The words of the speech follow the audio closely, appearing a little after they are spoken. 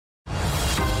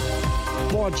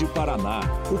Pode Paraná,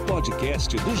 o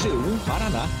podcast do G1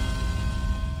 Paraná.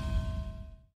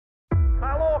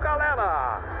 Alô,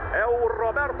 galera! É o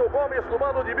Roberto Gomes do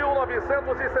ano de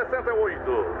 1968.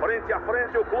 Frente a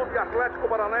frente, o Clube Atlético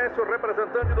Paranaense, o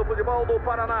representante do futebol do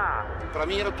Paraná. Para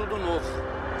mim era tudo novo.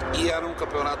 E era um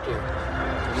campeonato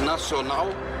nacional,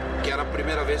 que era a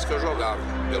primeira vez que eu jogava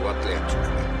pelo Atlético.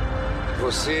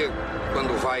 Você,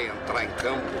 quando vai entrar em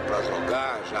campo para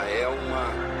jogar, já é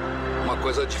uma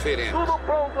coisa diferente. Tudo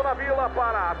pronto na Vila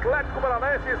para Atlético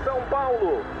Paranaense e São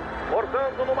Paulo.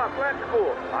 Portanto, no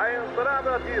Atlético, a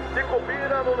entrada de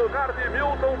Sicupira no lugar de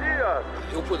Milton Dias.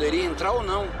 Eu poderia entrar ou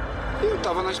não. Eu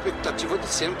estava na expectativa de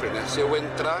sempre, né? Se eu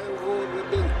entrar, eu vou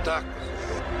arrebentar.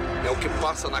 É o que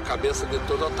passa na cabeça de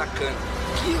todo atacante.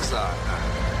 Quis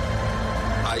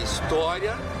a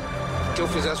história que eu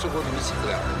fizesse o gol de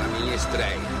bicicleta na minha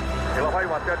estreia. E lá vai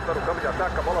o Atlético no campo de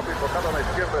ataque, a bola foi tocada na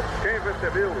esquerda. Quem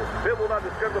recebeu? Pelo lado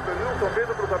esquerdo, o Nilson fez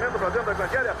o cruzamento para dentro da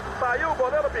grande área. Saiu o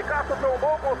goleiro Picasso,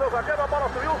 trombou com o seu zagueiro, a bola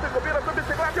subiu, Sicupira para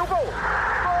bicicleta e o gol!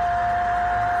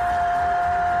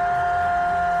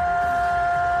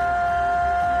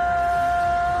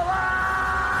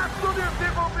 Golaço de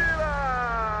Sicupira!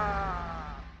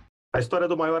 A história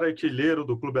do maior artilheiro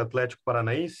do Clube Atlético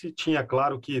Paranaense tinha,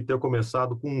 claro, que ter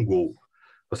começado com um gol.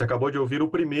 Você acabou de ouvir o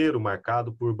primeiro,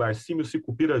 marcado por Barcímio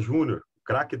Sicupira Júnior,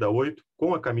 craque da 8,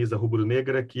 com a camisa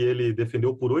rubro-negra que ele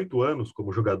defendeu por 8 anos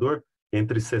como jogador,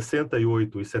 entre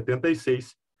 68 e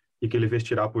 76, e que ele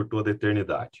vestirá por toda a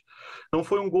eternidade. Não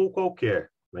foi um gol qualquer.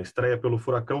 Na estreia pelo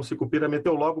Furacão, Sicupira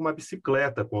meteu logo uma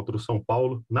bicicleta contra o São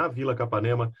Paulo, na Vila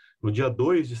Capanema, no dia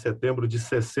 2 de setembro de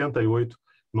 68,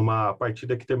 numa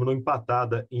partida que terminou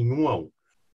empatada em 1-1.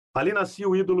 Ali nascia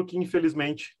o ídolo que,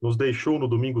 infelizmente, nos deixou no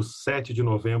domingo 7 de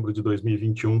novembro de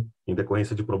 2021, em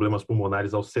decorrência de problemas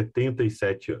pulmonares aos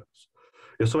 77 anos.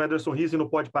 Eu sou Ederson Rize e no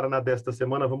Pode Paraná desta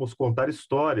semana vamos contar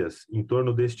histórias em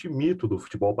torno deste mito do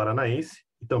futebol paranaense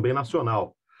e também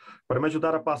nacional. Para me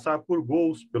ajudar a passar por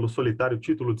gols pelo solitário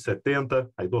título de 70,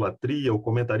 a idolatria, o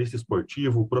comentarista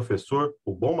esportivo, o professor,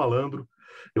 o bom malandro,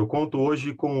 eu conto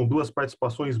hoje com duas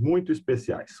participações muito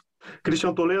especiais.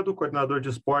 Cristian Toledo, coordenador de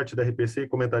esporte da RPC e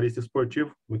comentarista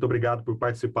esportivo, muito obrigado por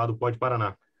participar do Pode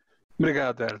Paraná.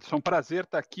 Obrigado, Ederson. É um prazer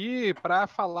estar aqui para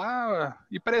falar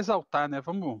e para exaltar, né?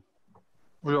 Vamos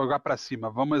jogar para cima,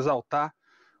 vamos exaltar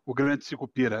o grande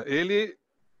Sicupira. Ele,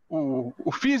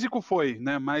 o físico foi,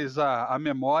 né? Mas a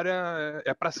memória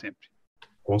é para sempre.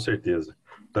 Com certeza.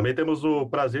 Também temos o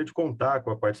prazer de contar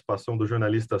com a participação do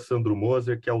jornalista Sandro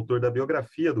Moser, que é autor da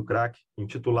biografia do craque,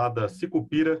 intitulada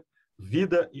Sicupira,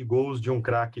 Vida e Gols de um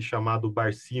Craque chamado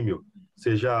Barcímio.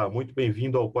 Seja muito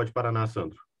bem-vindo ao Pode Paraná,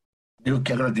 Sandro. Eu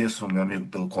que agradeço, meu amigo,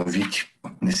 pelo convite.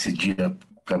 Nesse dia,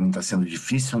 para mim, está sendo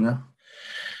difícil, né?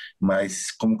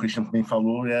 Mas, como o Cristian também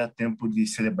falou, é tempo de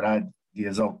celebrar, de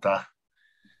exaltar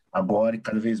agora e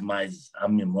cada vez mais a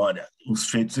memória, os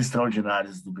feitos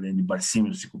extraordinários do grande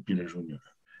Barcímio Sicupira Júnior.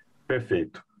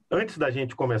 Perfeito. Antes da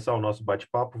gente começar o nosso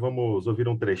bate-papo, vamos ouvir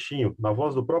um trechinho, na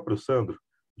voz do próprio Sandro,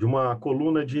 de uma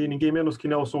coluna de ninguém menos que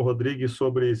Nelson Rodrigues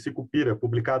sobre Sicupira,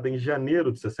 publicada em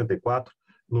janeiro de 64,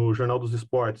 no Jornal dos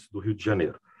Esportes do Rio de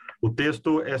Janeiro. O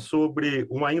texto é sobre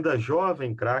um ainda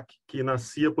jovem craque que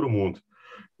nascia para o mundo.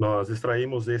 Nós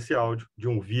extraímos esse áudio de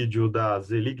um vídeo da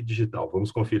Zelig Digital.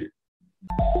 Vamos conferir.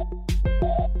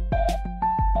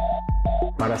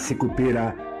 Para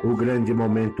Sicupira, o grande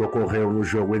momento ocorreu no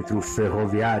jogo entre o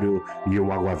Ferroviário e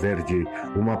o Água Verde,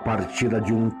 uma partida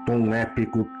de um tom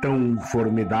épico tão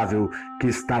formidável que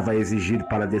estava a exigir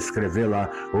para descrevê-la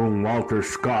um Walter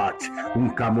Scott, um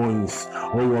Camões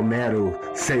ou Homero,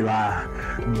 sei lá.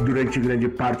 Durante grande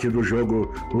parte do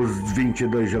jogo, os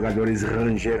 22 jogadores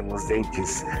rangeram os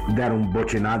dentes, deram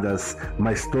botinadas,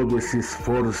 mas todo esse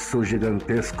esforço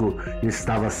gigantesco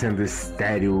estava sendo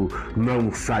estéril,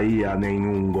 não saía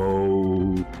nenhum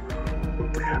gol.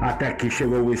 Até que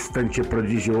chegou o instante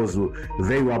prodigioso,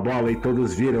 veio a bola e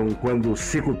todos viram quando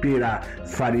Sicupira,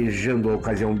 farejando a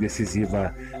ocasião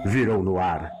decisiva, virou no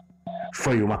ar.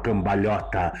 Foi uma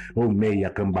cambalhota ou meia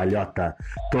cambalhota,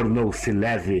 tornou-se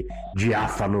leve,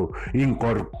 diáfano,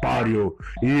 incorpóreo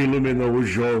e iluminou o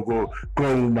jogo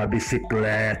com uma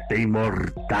bicicleta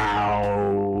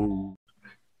imortal.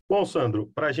 Bom,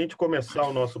 Sandro, para a gente começar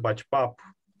o nosso bate-papo,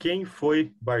 quem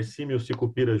foi Barcímio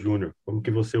Sicupira Júnior? Como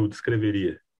que você o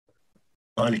descreveria?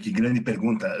 Olha, que grande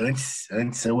pergunta. Antes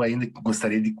eu ainda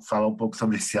gostaria de falar um pouco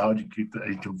sobre esse áudio que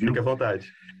a gente ouviu. Fique à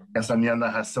vontade. Essa minha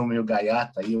narração meio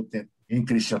gaiata, aí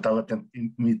Cristian, eu estava tentando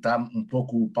imitar um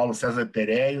pouco o Paulo César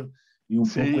Pereio e um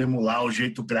pouco emular o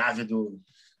jeito grave do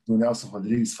Nelson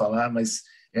Rodrigues falar, mas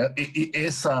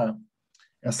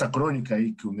essa crônica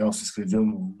aí que o Nelson escreveu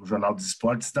no Jornal dos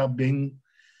Esportes está bem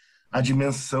a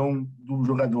dimensão do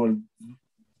jogador.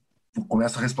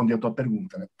 Começo a responder a tua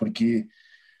pergunta, né? Porque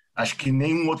acho que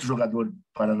nenhum outro jogador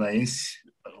paranaense,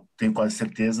 tenho quase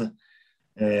certeza,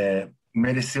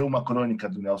 mereceu uma crônica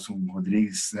do Nelson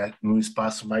Rodrigues, né, no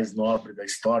espaço mais nobre da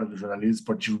história do jornalismo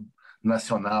esportivo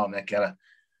nacional, né, que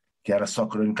era sua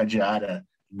crônica diária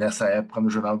nessa época no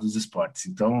Jornal dos Esportes.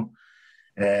 Então,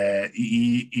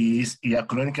 e a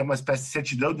crônica é uma espécie de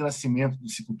certidão de nascimento do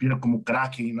Sicupira como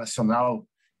craque nacional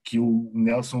que o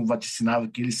Nelson vaticinava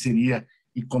que ele seria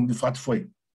e como de fato foi.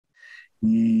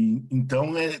 E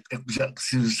então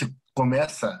se você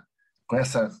começa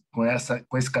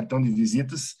com esse cartão de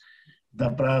visitas, dá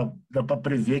para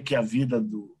prever que a vida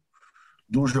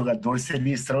do jogador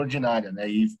seria extraordinária, né?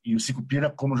 E o Sicupira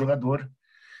como jogador,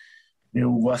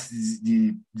 eu gosto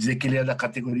de dizer que ele é da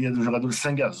categoria do jogador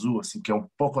sangue azul, assim, que é um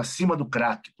pouco acima do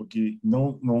craque, porque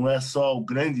não é só o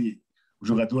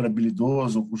jogador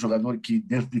habilidoso, o jogador que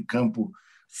dentro de campo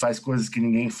faz coisas que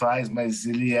ninguém faz, mas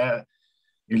ele era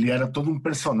todo um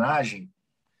personagem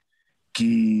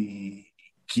que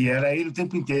era ele o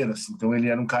tempo inteiro, assim. Então ele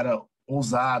era um cara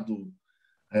ousado,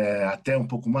 até um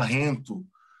pouco marrento,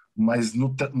 mas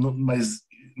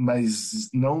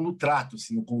não no trato,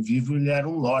 assim, no convívio ele era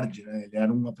um lorde, né? Ele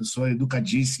era uma pessoa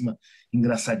educadíssima,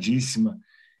 engraçadíssima.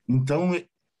 Então,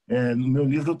 no meu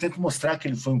livro eu tento mostrar que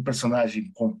ele foi um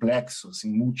personagem complexo,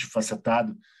 assim,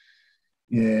 multifacetado.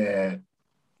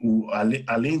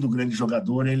 Além do grande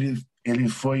jogador, ele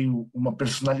foi uma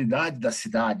personalidade da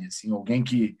cidade, assim, alguém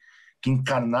que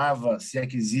encarnava, se é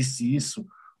que existe isso,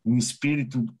 um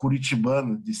espírito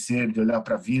curitibano de olhar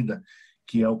para a vida,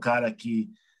 que é o cara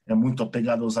que é muito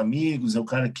apegado aos amigos, é o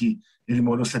cara que ele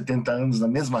morou 70 anos na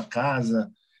mesma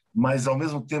casa, mas ao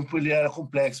mesmo tempo ele era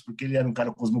complexo, porque ele era um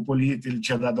cara cosmopolita, ele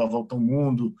tinha dado a volta ao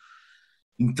mundo.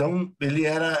 Então ele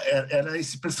era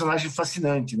esse personagem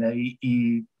fascinante, né?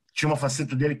 E tinha uma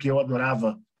faceta dele que eu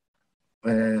adorava,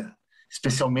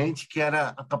 especialmente, que era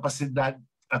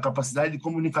a capacidade de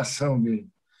comunicação dele.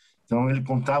 Então ele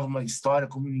contava uma história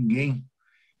como ninguém,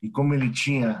 e como ele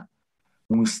tinha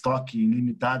um estoque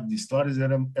ilimitado de histórias,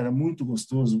 era muito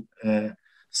gostoso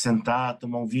sentar,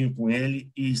 tomar um vinho com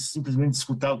ele e simplesmente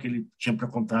escutar o que ele tinha para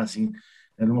contar. Assim.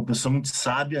 Era uma pessoa muito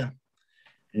sábia,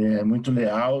 muito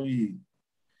leal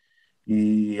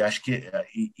e acho que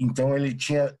então ele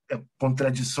tinha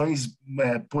contradições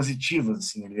positivas.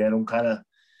 Assim. Ele era um cara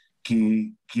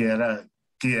que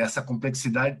essa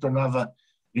complexidade tornava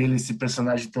ele esse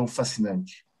personagem tão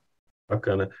fascinante.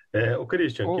 Bacana. O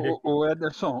Christian... O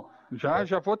Ederson,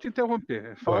 já vou te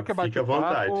interromper. Falou que é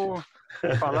bate-papo.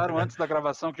 Falaram antes da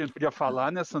gravação que a gente podia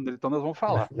falar, né, Sandro? Então nós vamos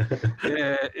falar.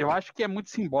 Eu acho que é muito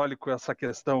simbólico essa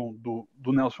questão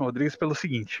do Nelson Rodrigues pelo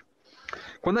seguinte.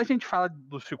 Quando a gente fala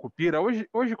do Sicupira,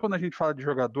 hoje quando a gente fala de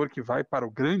jogador que vai para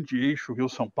o grande eixo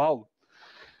Rio-São Paulo,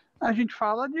 a gente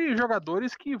fala de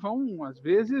jogadores que vão, às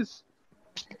vezes,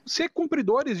 ser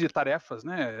cumpridores de tarefas,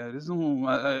 né? Eles não,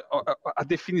 a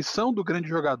definição do grande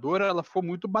jogador ela foi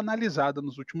muito banalizada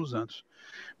nos últimos anos.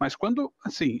 Mas quando,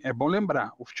 assim, é bom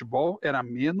lembrar, o futebol era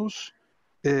menos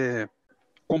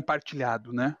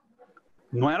compartilhado, né?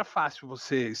 Não era fácil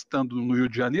você, estando no Rio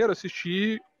de Janeiro,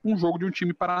 assistir um jogo de um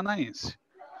time paranaense.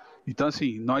 Então,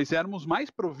 assim, nós éramos mais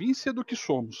província do que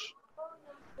somos.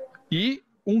 E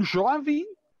um jovem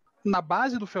na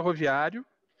base do Ferroviário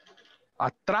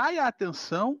atrai a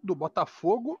atenção do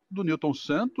Botafogo, do Newton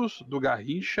Santos, do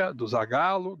Garrincha, do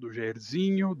Zagallo, do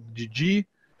Jairzinho, do Didi.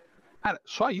 Cara,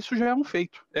 só isso já é um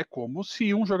feito. É como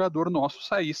se um jogador nosso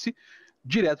saísse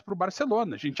direto para o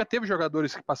Barcelona. A gente já teve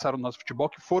jogadores que passaram no nosso futebol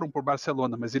que foram para o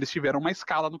Barcelona, mas eles tiveram uma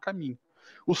escala no caminho.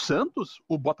 O Santos,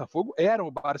 o Botafogo, eram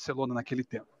o Barcelona naquele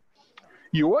tempo.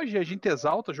 E hoje a gente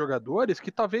exalta jogadores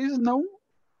que talvez não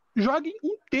joguem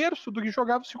um terço do que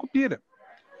jogava o Sicupira.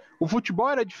 O futebol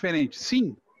era diferente,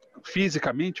 sim,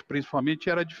 fisicamente, principalmente,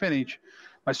 era diferente.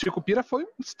 Mas o Sicupira foi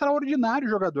um extraordinário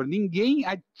jogador. Ninguém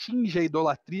atinge a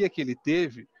idolatria que ele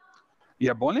teve. E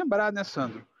é bom lembrar, né,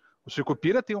 Sandro? O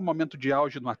Sicupira tem um momento de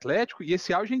auge no Atlético e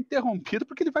esse auge é interrompido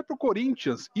porque ele vai para o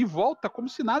Corinthians e volta como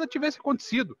se nada tivesse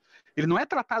acontecido. Ele não é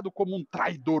tratado como um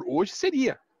traidor. Hoje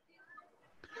seria.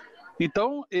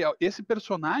 Então, esse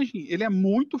personagem, ele é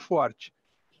muito forte.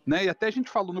 Né? E até a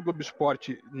gente falou no Globo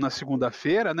Esporte na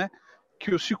segunda-feira, né,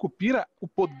 que o Sicupira, o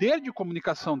poder de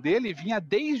comunicação dele vinha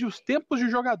desde os tempos de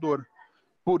jogador.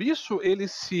 Por isso ele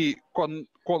se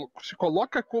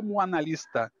coloca como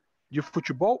analista de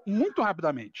futebol muito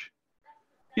rapidamente.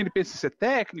 Ele pensa em ser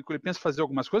técnico, ele pensa em fazer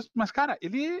algumas coisas, mas, cara,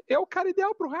 ele é o cara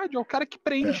ideal para o rádio, é o cara que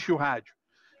preenche o rádio.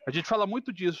 A gente fala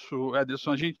muito disso,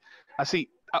 Ederson,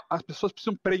 as pessoas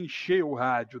precisam preencher o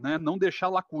rádio, né? Não deixar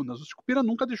lacunas. O Sicupira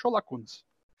nunca deixou lacunas.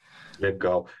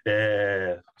 Legal.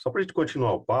 Só para a gente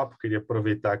continuar o papo, queria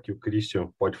aproveitar que o Christian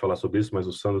pode falar sobre isso, mas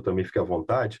o Sandro também fica à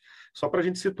vontade. Só para a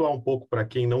gente situar um pouco para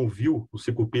quem não viu o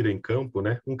Sicupira em campo,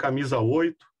 né? Um camisa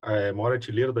 8, maior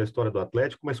artilheiro da história do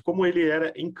Atlético, mas como ele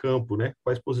era em campo, né?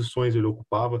 Quais posições ele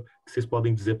ocupava? O que vocês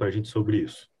podem dizer para a gente sobre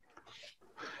isso?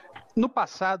 No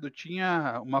passado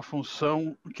tinha uma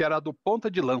função que era a do ponta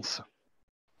de lança.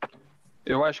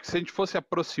 Eu acho que se a gente fosse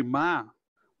aproximar,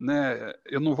 né,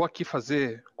 eu não vou aqui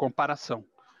fazer comparação,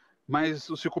 mas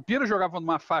o Sicupira jogava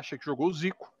numa faixa que jogou o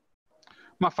Zico,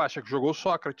 uma faixa que jogou o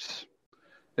Sócrates,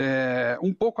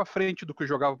 um pouco à frente do que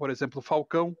jogava, por exemplo, o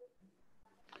Falcão.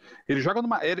 Ele joga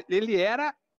numa, ele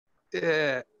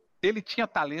tinha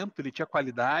talento, ele tinha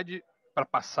qualidade para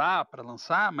passar, para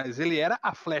lançar, mas ele era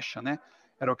a flecha, né?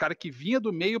 Era o cara que vinha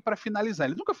do meio para finalizar.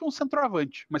 Ele nunca foi um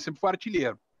centroavante, mas sempre foi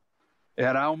artilheiro.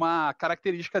 Era uma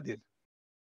característica dele.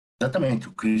 Exatamente,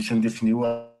 o Christian definiu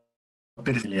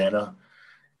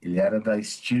ele era da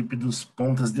estirpe dos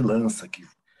pontas de lança, que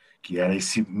era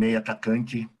esse meio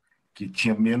atacante que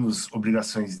tinha menos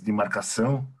obrigações de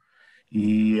marcação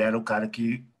e era o cara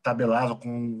que tabelava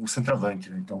com o centroavante,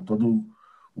 né? Então todo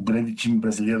o grande time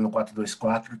brasileiro no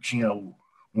 4-2-4 tinha um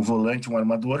volante, um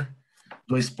armador,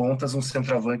 2 pontas, um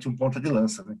centroavante e um ponta de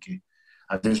lança, né? Que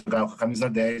às vezes jogava com a camisa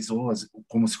 10 ou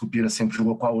como o Sicupira sempre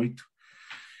jogou com a 8.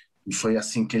 E foi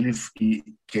assim que ele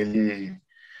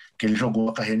jogou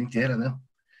a carreira inteira, né?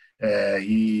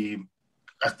 E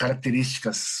as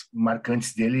características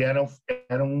marcantes dele eram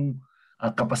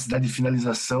a capacidade de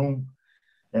finalização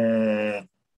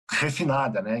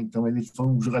refinada, né? Então ele foi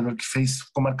um jogador que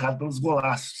ficou marcado pelos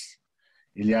golaços.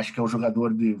 Ele acho que é o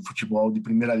jogador de futebol de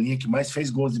primeira linha que mais fez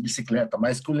gols de bicicleta,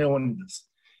 mais que o Leônidas.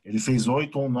 Ele fez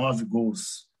 8 ou 9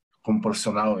 gols como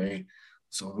profissional.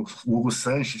 O Hugo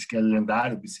Sanches, que é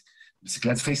lendário,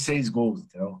 bicicleta, fez 6 gols.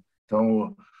 Entendeu?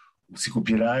 Então, o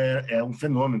Sicupira é um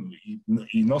fenômeno.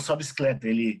 E não só bicicleta,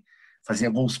 ele fazia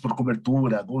gols por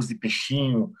cobertura, gols de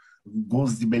peixinho,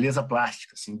 gols de beleza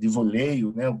plástica, assim, de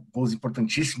voleio, né? Gols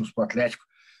importantíssimos para o Atlético,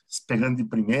 pegando de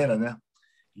primeira, né?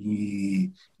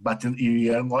 E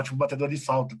era um ótimo batedor de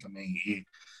falta também. E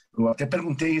eu até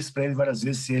perguntei isso para ele várias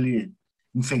vezes, se ele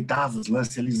enfeitava os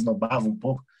lances, ele esnobava um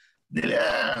pouco. Ele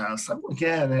sabe o que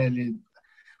é, né? Ele,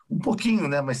 um pouquinho,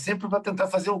 né? Mas sempre para tentar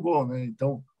fazer o gol, né?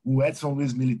 Então, o Edson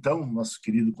Luiz Militão, nosso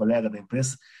querido colega da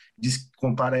imprensa,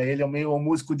 compara ele ao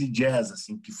músico de jazz,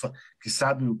 assim, que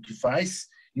sabe o que faz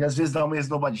e às vezes dá uma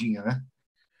esnobadinha, né?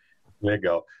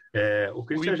 Legal. O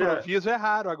improviso é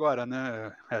raro agora,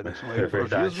 né, Ederson? O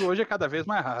improviso hoje é cada vez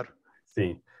mais raro.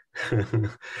 Sim.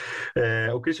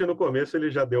 O Christian, no começo, ele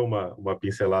já deu uma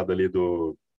pincelada ali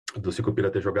do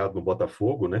Sicupira ter jogado no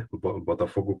Botafogo, né? O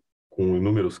Botafogo com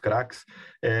inúmeros craques.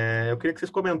 Eu queria que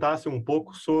vocês comentassem um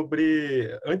pouco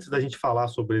sobre, antes da gente falar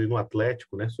sobre ele no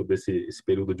Atlético, né? Sobre esse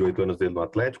período de 8 anos dele no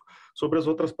Atlético, sobre as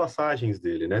outras passagens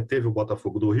dele, né? Teve o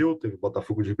Botafogo do Rio, teve o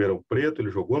Botafogo de Ribeirão Preto,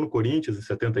 ele jogou no Corinthians em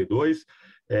 72.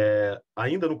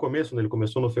 Ainda no começo, né? Ele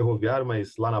começou no Ferroviário,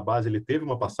 mas lá na base ele teve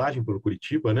uma passagem pelo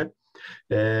Curitiba, né?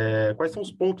 Quais são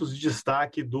os pontos de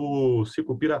destaque do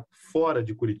Sicupira fora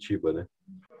de Curitiba, né?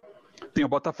 Tem o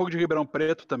Botafogo de Ribeirão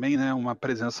Preto também, né? Uma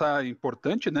presença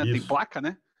importante, né? Isso. Tem placa,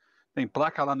 né? Tem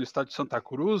placa lá no estádio de Santa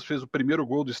Cruz, fez o primeiro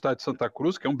gol do estádio de Santa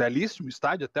Cruz, que é um belíssimo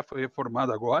estádio, até foi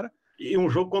reformado agora. E um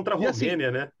jogo contra a Romênia, assim,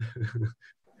 né?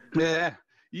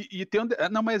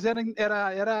 Não, mas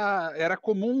era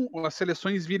comum as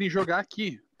seleções virem jogar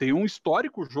aqui. Tem um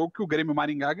histórico jogo que o Grêmio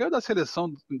Maringá ganhou da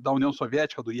seleção da União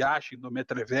Soviética, do Yashin, do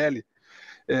Metreveli.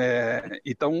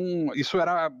 Então, isso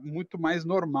era muito mais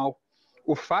normal.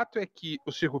 O fato é que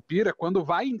o Sicupira, quando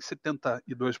vai em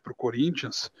 72 para o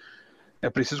Corinthians,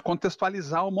 é preciso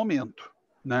contextualizar o momento,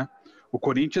 né? O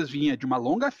Corinthians vinha de uma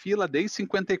longa fila desde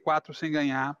 54 sem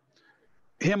ganhar,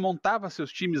 remontava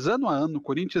seus times ano a ano. O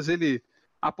Corinthians, ele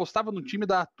apostava no time,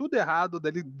 dava tudo errado,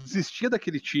 daí ele desistia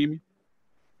daquele time,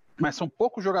 mas são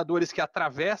poucos jogadores que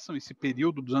atravessam esse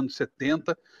período dos anos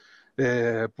 70,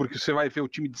 porque você vai ver o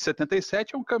time de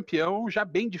 77 é um campeão já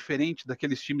bem diferente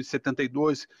daqueles times de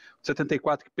 72,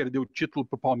 74 que perdeu o título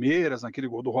para o Palmeiras, naquele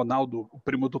gol do Ronaldo, o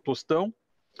primo do Tostão.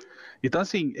 Então,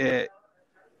 assim,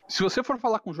 se você for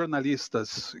falar com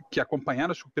jornalistas que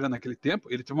acompanharam o Sicupira naquele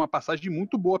tempo, ele teve uma passagem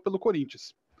muito boa pelo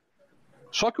Corinthians.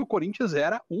 Só que o Corinthians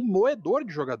era um moedor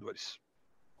de jogadores.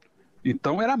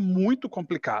 Então era muito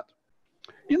complicado.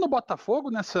 E no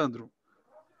Botafogo, né, Sandro?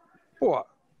 Pô,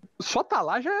 só tá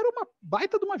lá já era uma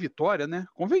baita de uma vitória, né?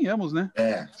 Convenhamos, né?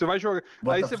 Você vai jogar.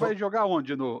 Botafogo... Aí você vai jogar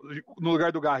onde? No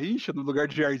lugar do Garrincha, no lugar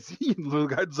de Jairzinho, no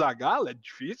lugar do Zagallo? É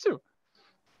difícil?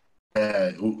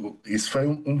 Isso foi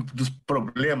um dos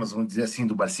problemas, vamos dizer assim,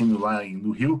 do Barcínio lá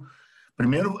no Rio,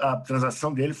 Primeiro, a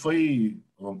transação dele foi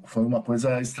uma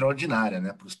coisa extraordinária,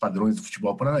 né, para os padrões do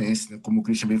futebol paranaense, né? Como o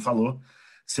Christian bem falou,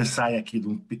 você sai aqui de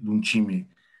um time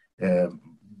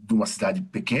de uma cidade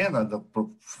pequena,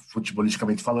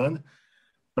 futebolisticamente falando,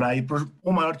 para ir para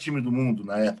o maior time do mundo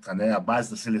na época, né, a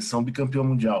base da seleção bicampeão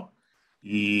mundial.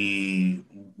 E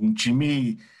um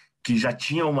time que já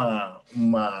tinha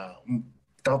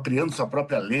estava criando sua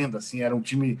própria lenda, assim, era um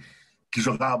time que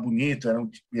jogava bonito,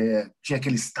 tinha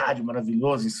aquele estádio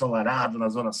maravilhoso, ensolarado na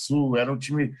Zona Sul, era um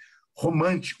time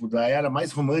romântico, da era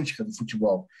mais romântica do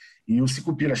futebol. E o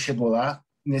Sicupira chegou lá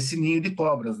nesse ninho de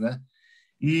cobras, né?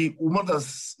 E uma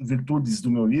das virtudes do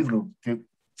meu livro,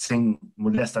 sem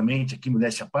modestamente, aqui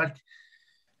modéstia à parte,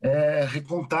 é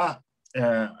recontar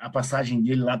a passagem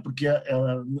dele lá, porque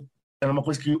era uma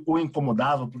coisa que o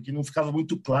incomodava, porque não ficava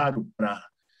muito claro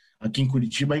aqui em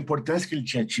Curitiba a importância que ele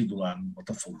tinha tido lá no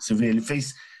Botafogo. Você vê, ele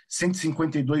fez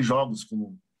 152 jogos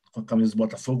com a camisa do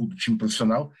Botafogo, do time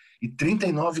profissional, e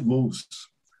 39 gols.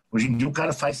 Hoje em dia o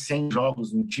cara faz 100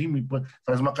 jogos no time,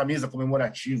 faz uma camisa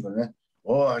comemorativa, né?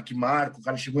 Que marco, o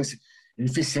cara chegou ele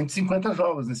fez 150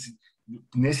 jogos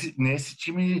nesse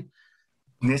time,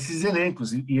 nesses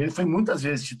elencos, e ele foi muitas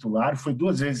vezes titular, foi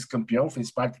 2 vezes campeão, fez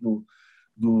parte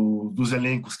dos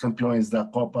elencos campeões da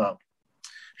Copa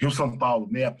Rio-São Paulo,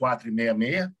 64 e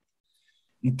 66,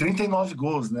 e 39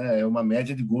 gols, né? É uma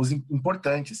média de gols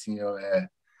importante, assim.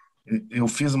 Eu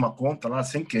fiz uma conta lá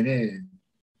sem querer,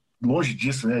 longe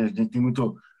disso, né? A gente tem muita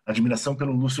admiração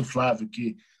pelo Lúcio Flávio,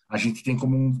 que a gente tem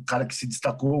como um cara que se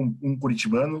destacou, um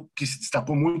curitibano que se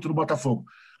destacou muito no Botafogo.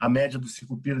 A média do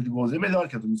Sicupira de gols é melhor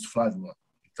que a do Lúcio Flávio lá.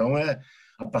 Então,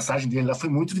 a passagem dele lá foi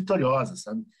muito vitoriosa,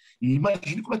 sabe? E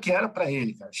imagine como é que era para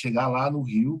ele, cara, chegar lá no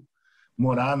Rio,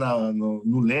 morar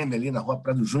no Leme, ali na Rua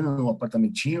Prado Júnior, num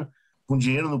apartamentinho, com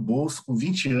dinheiro no bolso, com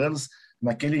 20 anos,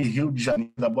 naquele Rio de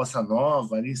Janeiro da Bossa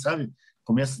Nova, ali, sabe?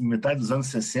 Metade dos anos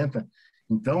 60.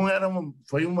 Então,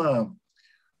 foi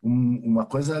uma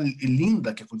coisa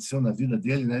linda que aconteceu na vida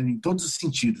dele, né? Em todos os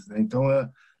sentidos, né? Então, é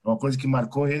uma coisa que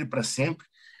marcou ele para sempre.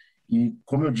 E,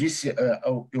 como eu disse,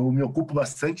 eu me ocupo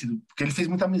bastante, porque ele fez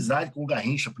muita amizade com o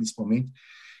Garrincha, principalmente.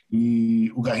 E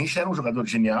o Garrincha era um jogador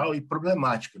genial e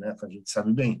problemático, né? A gente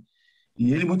sabe bem.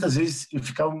 E ele muitas vezes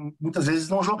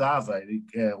não jogava, ele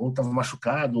ou estava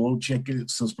machucado ou tinha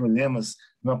aqueles seus problemas,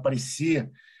 não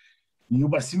aparecia. E o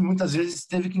Barcimi muitas vezes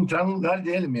teve que entrar no lugar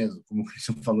dele mesmo, como o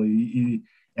Christian falou. E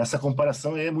essa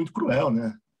comparação aí é muito cruel,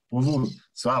 né? O povo,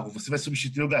 você vai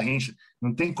substituir o Garrincha,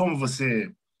 não tem como você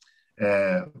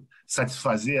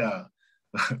satisfazer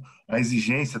a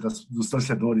exigência dos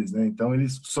torcedores, né? Então ele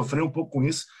sofreu um pouco com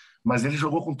isso, mas ele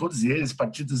jogou com todos eles,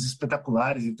 partidas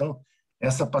espetaculares. Então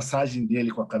essa passagem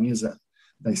dele com a camisa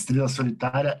da Estrela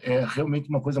Solitária é realmente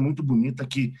uma coisa muito bonita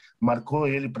que marcou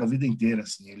ele para a vida inteira,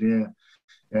 assim. Ele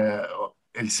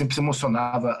sempre se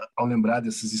emocionava ao lembrar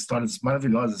dessas histórias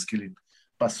maravilhosas que ele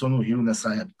passou no Rio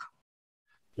nessa época.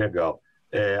 Legal.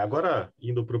 Agora,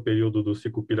 indo para o período do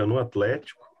Sicupira no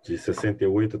Atlético, de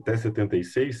 68 até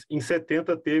 76, em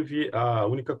 70 teve a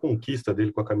única conquista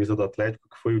dele com a camisa do Atlético,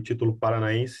 que foi o título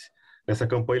paranaense. Nessa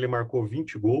campanha ele marcou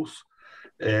 20 gols.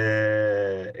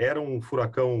 Era um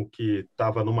Furacão que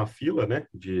estava numa fila, né,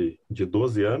 de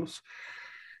 12 anos.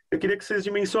 Eu queria que vocês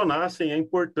dimensionassem a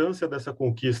importância dessa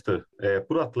conquista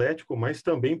para o Atlético, mas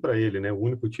também para ele, né, o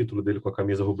único título dele com a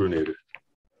camisa rubro-negra.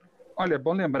 Olha, é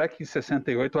bom lembrar que em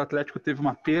 68 o Atlético teve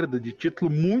uma perda de título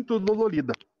muito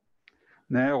dolorida,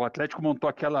 né? O Atlético montou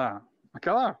aquela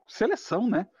seleção,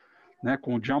 né?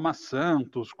 Com o Djalma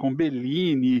Santos, com o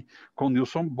Bellini, com o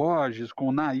Nilson Borges, com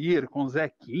o Nair, com o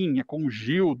Zequinha, com o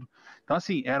Gildo. Então,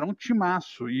 assim, era um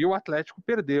timaço. E o Atlético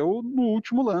perdeu no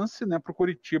último lance, né, para o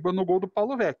Coritiba, no gol do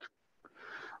Paulo Vecchio.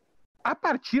 A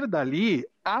partir dali,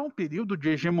 há um período de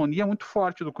hegemonia muito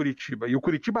forte do Coritiba. E o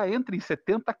Coritiba entra em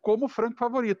 70 como franco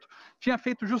favorito. Tinha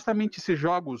feito justamente esses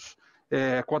jogos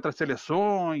contra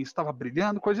seleções, estava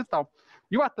brilhando, coisa e tal.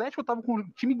 E o Atlético estava com um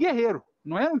time guerreiro,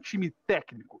 não era um time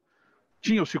técnico.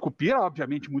 Tinha o Sicupira,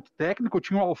 obviamente, muito técnico,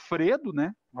 tinha o Alfredo,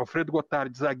 né? Alfredo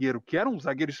Gotardi, zagueiro, que era um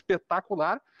zagueiro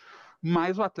espetacular,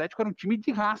 mas o Atlético era um time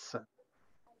de raça.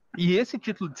 E esse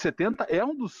título de 70 é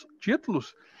um dos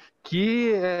títulos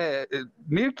que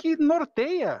meio que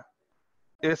norteia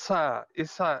essa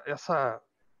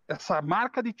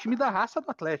marca de time da raça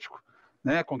do Atlético,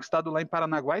 né? Conquistado lá em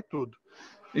Paranaguá e tudo.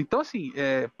 Então, assim,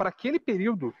 para aquele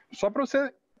período, só para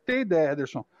você ter ideia,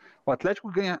 Ederson, o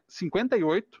Atlético ganha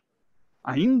 58,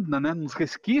 ainda, né, nos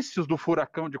resquícios do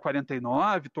Furacão de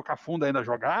 49, Tocafunda ainda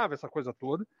jogava, essa coisa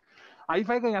toda. Aí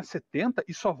vai ganhar 70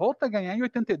 e só volta a ganhar em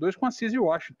 82 com Assis e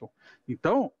Washington.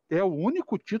 Então, é o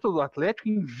único título do Atlético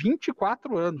em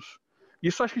 24 anos.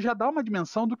 Isso acho que já dá uma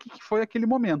dimensão do que foi aquele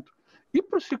momento. E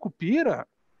para o Sicupira,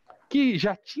 que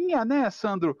já tinha, né,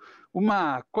 Sandro,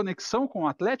 uma conexão com o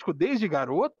Atlético desde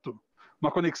garoto,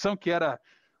 uma conexão que era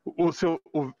o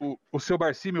seu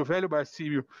Barcímio, o velho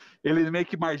Barcímio, ele meio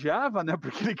que margeava, né,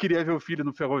 porque ele queria ver o filho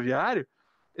no Ferroviário.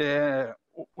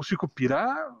 O Sicupira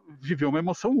viveu uma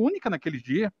emoção única naquele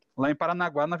dia, lá em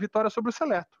Paranaguá, na vitória sobre o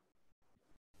Seleto.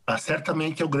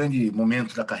 Certamente é o grande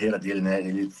momento da carreira dele, né?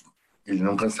 Ele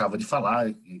não cansava de falar,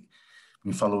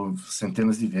 me falou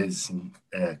centenas de vezes, assim,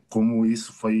 como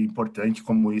isso foi importante,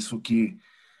 como isso que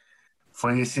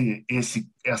foi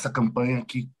essa campanha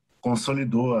que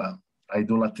consolidou a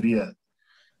idolatria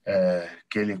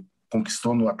que ele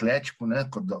conquistou no Atlético, né?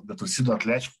 Da torcida do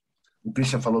Atlético. O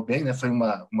Christian falou bem, né? Foi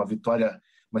uma vitória,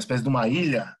 uma espécie de uma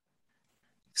ilha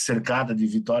cercada de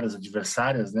vitórias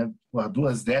adversárias, né? Por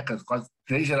 2 décadas, quase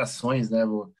 3 gerações, né?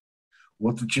 O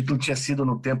outro título tinha sido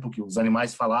no tempo que os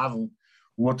animais falavam,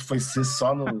 o outro foi ser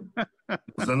só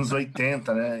nos anos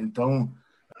 80, né? Então,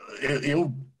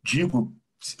 eu digo,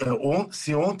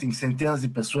 se ontem centenas de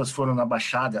pessoas foram na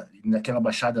Baixada, naquela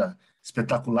Baixada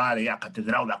espetacular aí, a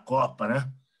Catedral da Copa, né?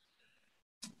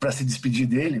 Para se despedir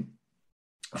dele,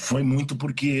 foi muito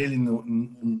porque ele,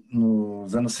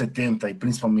 nos anos 70, e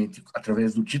principalmente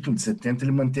através do título de 70,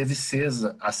 ele manteve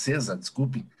acesa,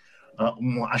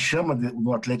 a chama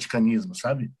do atleticanismo,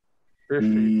 sabe?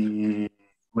 Perfeito. E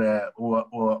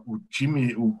o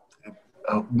time,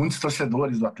 muitos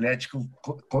torcedores do Atlético,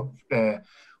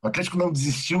 o Atlético não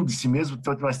desistiu de si mesmo,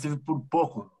 mas teve por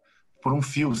pouco, por um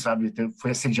fio, sabe?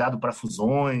 Foi assediado para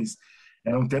fusões,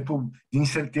 era um tempo de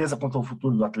incerteza quanto ao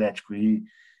futuro do Atlético, e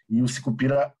o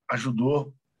Sicupira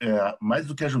ajudou, mais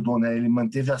do que ajudou, né? Ele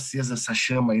manteve acesa essa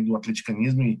chama aí do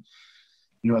atleticanismo, e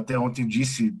eu até ontem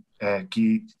disse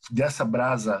que dessa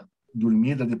brasa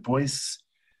dormida, depois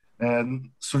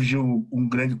surgiu um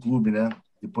grande clube, né?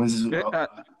 Depois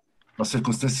as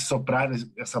circunstâncias sopraram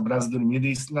essa brasa dormida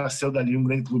e nasceu dali um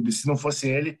grande clube. Se não fosse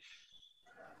ele,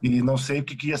 e não sei o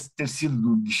que ia ter sido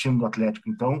do destino do Atlético.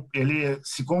 Então, ele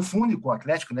se confunde com o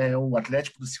Atlético, né? É o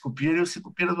Atlético do Sicupira e o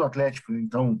Sicupira do Atlético.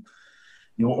 Então,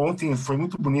 ontem foi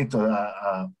muito bonito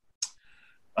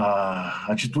a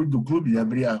atitude do clube de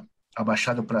abrir a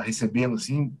Baixada para recebê-lo,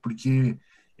 assim, porque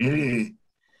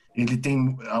ele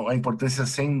tem a importância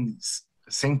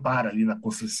sem par ali na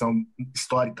construção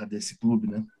histórica desse clube,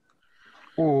 né?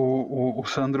 O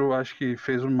Sandro acho que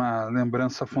fez uma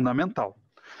lembrança fundamental.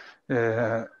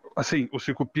 Assim, o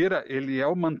Sicupira, ele é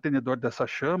o mantenedor dessa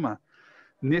chama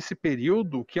nesse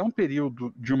período, que é um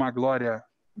período de uma glória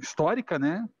histórica,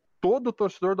 né? Todo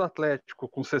torcedor do Atlético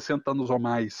com 60 anos ou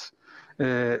mais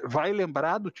vai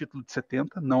lembrar do título de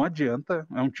 70, não adianta,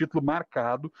 é um título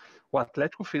marcado. O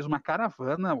Atlético fez uma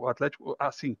caravana, o Atlético,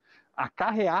 assim, a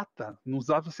carreata, não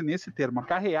usava-se nesse termo, a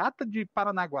carreata de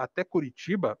Paranaguá até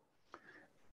Curitiba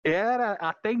era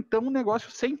até então um negócio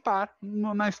sem par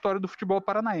na história do futebol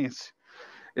paranaense.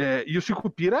 E o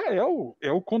Sicupira é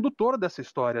o condutor dessa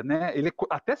história, né? Ele,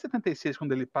 até 76,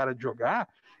 quando ele para de jogar,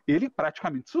 ele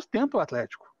praticamente sustenta o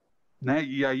Atlético, né?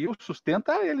 E aí o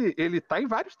sustenta, ele tá em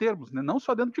vários termos, né? Não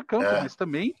só dentro de campo, mas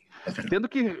também tendo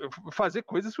que fazer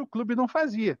coisas que o clube não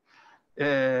fazia.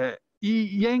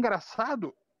 E é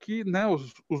engraçado que, né,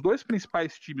 os 2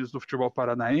 principais times do futebol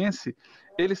paranaense,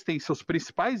 eles têm seus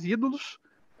principais ídolos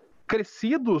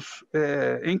crescidos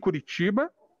em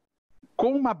Curitiba,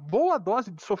 com uma boa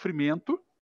dose de sofrimento,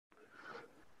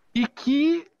 e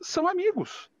que são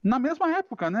amigos, na mesma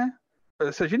época, né?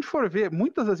 Se a gente for ver,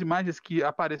 muitas das imagens que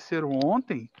apareceram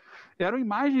ontem eram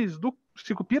imagens do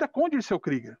Sicupira com o Dirceu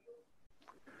Krieger.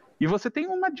 E você tem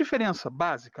uma diferença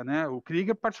básica, né? O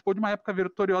Krieger participou de uma época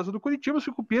vitoriosa do Curitiba, o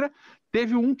Sicupira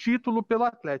teve um título pelo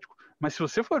Atlético. Mas se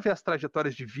você for ver as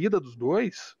trajetórias de vida dos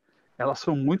dois, elas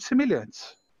são muito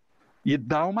semelhantes. E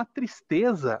dá uma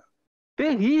tristeza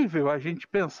terrível a gente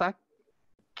pensar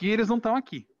que eles não estão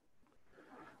aqui.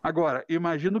 Agora,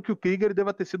 imagino que o Krieger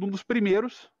deva ter sido um dos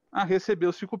primeiros a receber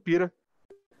o Sicupira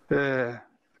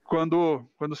quando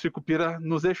o Sicupira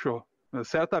nos deixou.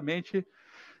 Certamente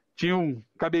tinha um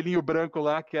cabelinho branco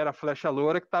lá, que era a flecha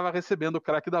loura, que estava recebendo o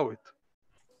craque da 8.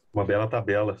 Uma bela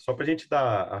tabela. Só para a gente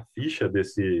dar a ficha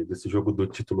desse jogo do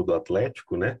título do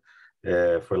Atlético, né?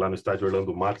 Foi lá no estádio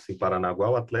Orlando Marques, em Paranaguá.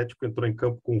 O Atlético entrou em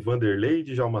campo com Vanderlei,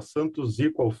 Djalma Santos,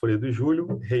 Zico, Alfredo e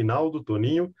Júlio, Reinaldo,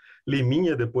 Toninho,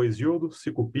 Liminha, depois Gildo,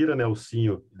 Sicupira,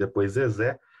 Nelsinho, depois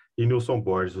Zezé e Nilson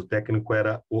Borges. O técnico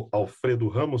era o Alfredo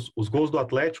Ramos. Os gols do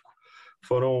Atlético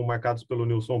foram marcados pelo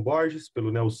Nilson Borges,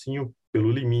 pelo Nelsinho,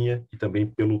 pelo Liminha e também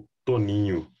pelo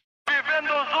Toninho.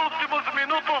 Vivendo os últimos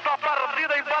minutos da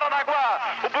partida em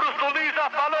Paranaguá, o Bruce Lee já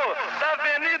falou da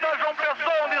Avenida João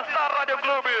Pessoa, onde está a Rádio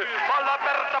Clube. Bola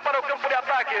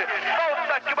ataque.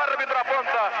 Volta que o árbitro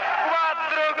aponta.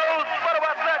 4 gols para o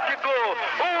Atlético.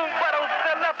 1 para o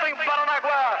Seleto em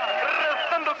Paranaguá.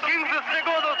 Restando 15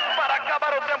 segundos para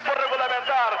acabar o tempo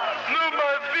regulamentar. Numa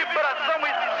vibração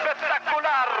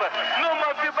espetacular.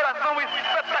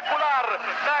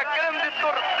 Da grande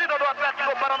torcida do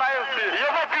Atlético Paranaense. E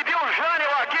eu vou pedir o Jânio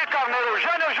aqui, Carneiro.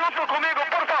 Jânio, junto comigo,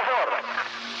 por favor.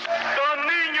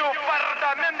 Toninho,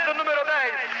 fardamento número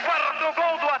 10. Quarto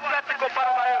gol do Atlético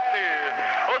Paranaense.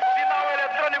 O sinal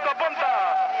eletrônico aponta.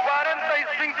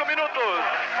 45 minutos.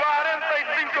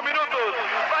 45 minutos.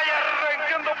 Vai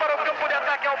arrancando para o campo de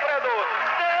ataque, Alfredo.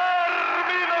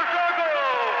 Termina o jogo.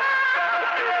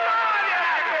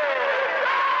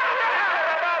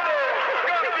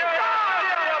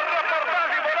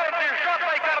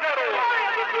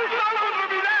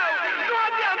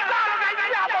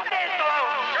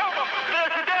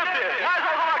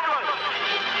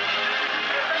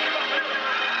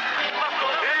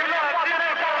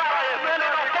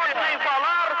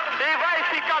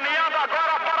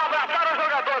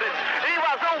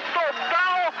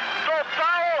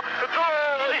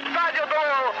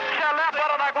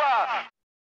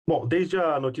 Bom, desde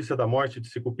a notícia da morte de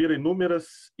Sicupira,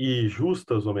 inúmeras e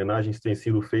justas homenagens têm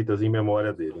sido feitas em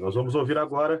memória dele. Nós vamos ouvir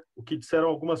agora o que disseram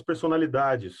algumas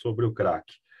personalidades sobre o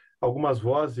craque. Algumas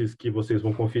vozes que vocês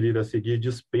vão conferir a seguir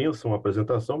dispensam a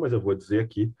apresentação, mas eu vou dizer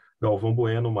aqui: Galvão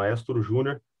Bueno, Maestro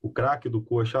Júnior, o craque do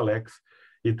Coxa Alex,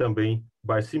 e também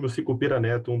Barcímio Sicupira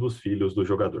Neto, um dos filhos do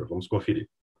jogador. Vamos conferir.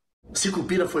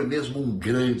 Sicupira foi mesmo um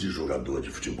grande jogador de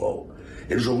futebol.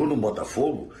 Ele jogou no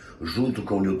Botafogo junto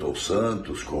com o Nilton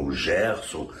Santos, com o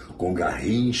Gerson, com o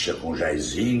Garrincha, com o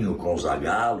Jairzinho, com o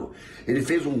Zagallo. Ele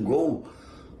fez um gol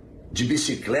de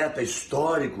bicicleta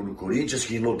histórico no Corinthians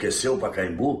que enlouqueceu o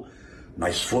Pacaembu,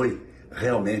 mas foi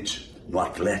realmente no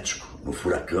Atlético, no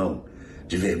Furacão,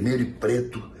 de vermelho e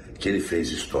preto, que ele fez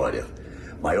história.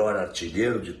 Maior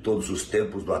artilheiro de todos os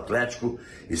tempos do Atlético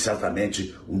e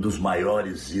certamente um dos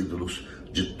maiores ídolos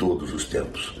de todos os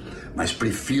tempos. Mas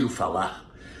prefiro falar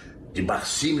de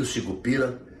Barcímio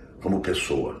Sicupira como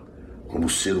pessoa, como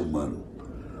ser humano.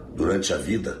 Durante a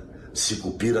vida,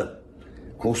 Sicupira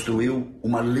construiu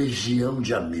uma legião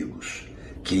de amigos,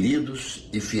 queridos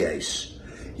e fiéis.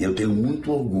 E eu tenho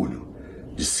muito orgulho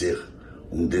de ser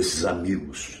um desses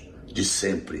amigos de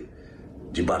sempre,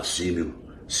 de Barcímio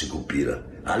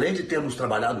Sicupira. Além de termos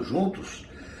trabalhado juntos,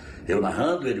 eu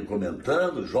narrando, ele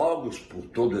comentando jogos por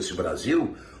todo esse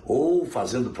Brasil, ou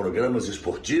fazendo programas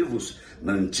esportivos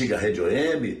na antiga Rede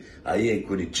OM, aí em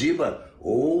Curitiba,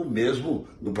 ou mesmo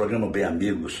no programa Bem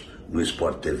Amigos, no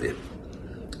Sport TV.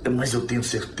 Mas eu tenho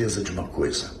certeza de uma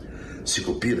coisa: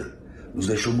 Sicupira nos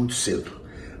deixou muito cedo,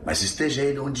 mas esteja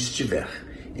ele onde estiver,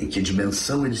 em que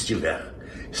dimensão ele estiver,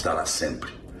 estará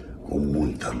sempre com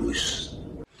muita luz.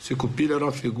 Sicupira era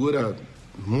uma figura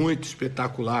muito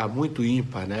espetacular, muito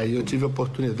ímpar, né? E eu tive a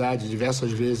oportunidade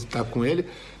diversas vezes de estar com ele,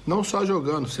 não só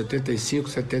jogando, 75,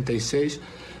 76,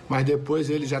 mas depois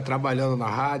ele já trabalhando na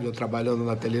rádio, eu trabalhando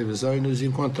na televisão, e nos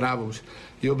encontrávamos.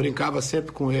 E eu brincava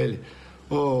sempre com ele: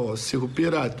 ô,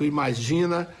 Sicupira, tu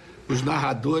imagina os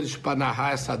narradores para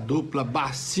narrar essa dupla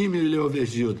Barcímio e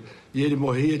Leovigildo. E ele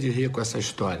morria de rir com essa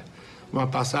história. Uma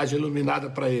passagem iluminada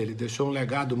para ele, deixou um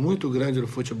legado muito grande no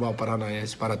futebol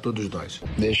paranaense para todos nós.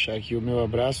 Deixar aqui o meu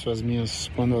abraço, as minhas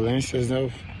condolências, né? O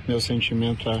meu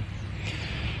sentimento à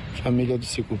família do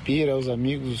Sicupira, aos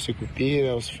amigos do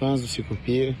Sicupira, aos fãs do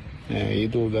Sicupira,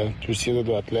 ídolo da torcida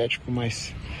do Atlético,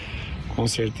 mas com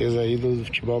certeza ídolo do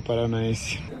futebol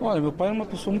paranaense. Olha, meu pai era uma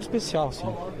pessoa muito especial, assim.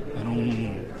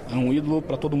 Era um ídolo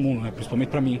para todo mundo, né? Principalmente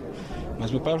para mim.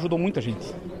 Mas meu pai ajudou muita gente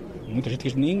que a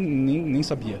gente nem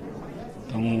sabia.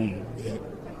 Então,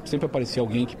 sempre aparecia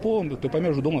alguém que, meu teu pai me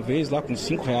ajudou uma vez lá com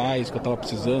R$5 que eu tava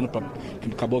precisando, que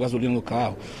acabou a gasolina no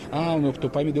carro. Teu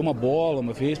pai me deu uma bola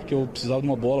uma vez, porque eu precisava de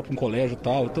uma bola para um colégio e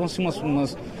tal. Então, assim,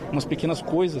 umas pequenas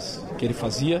coisas que ele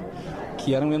fazia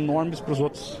que eram enormes para os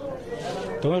outros.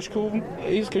 Então, eu acho que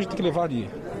é isso que a gente tem que levar de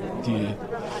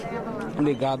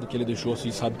legado que ele deixou,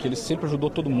 assim, sabe? Que ele sempre ajudou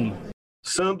todo mundo.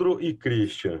 Sandro e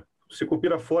Christian.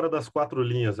 Sicupira fora das 4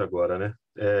 linhas agora, né?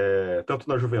 Tanto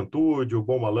na juventude, o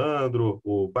bom malandro,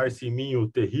 o Barciminho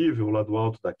terrível lá do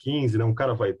alto da 15, né? Um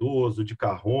cara vaidoso, de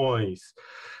carrões.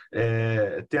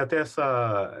 Tem até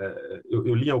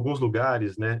eu li em alguns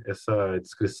lugares, né? Essa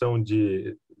descrição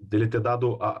dele ter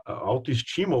dado a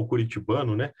autoestima ao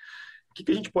curitibano, né? O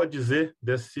que a gente pode dizer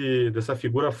dessa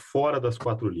figura fora das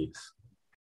 4 linhas?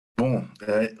 Bom,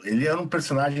 ele era um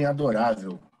personagem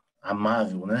adorável,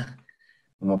 amável, né?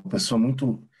 Uma pessoa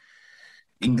muito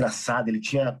engraçada. Ele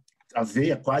tinha a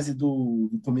veia quase do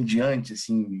comediante,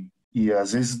 assim, e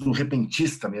às vezes do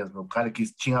repentista mesmo, o cara que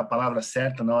tinha a palavra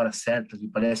certa na hora certa, e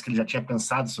parece que ele já tinha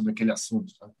pensado sobre aquele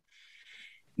assunto, sabe?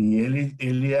 E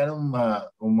ele era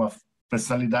uma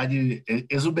personalidade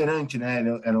exuberante, né?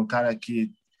 Ele era um cara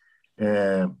que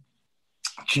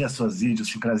tinha suas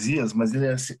idiosincrasias, mas ele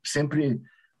era sempre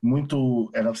muito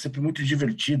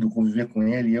divertido conviver com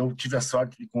ele. E eu tive a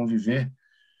sorte de conviver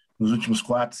nos últimos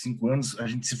 4, 5 anos. A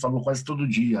gente se falou quase todo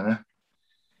dia, né?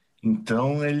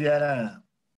 Então ele era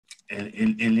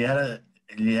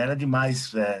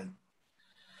demais.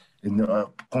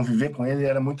 Conviver com ele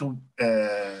era muito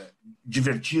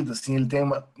divertido, assim. Ele tem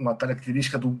uma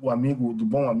característica do bom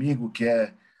amigo, que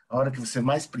é a hora que você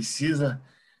mais precisa,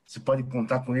 você pode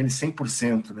contar com ele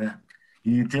 100%, né?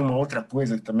 E tem uma outra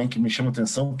coisa também que me chama a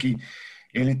atenção, que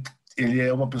ele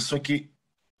é uma pessoa que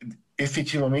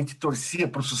efetivamente torcia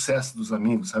para o sucesso dos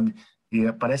amigos, sabe?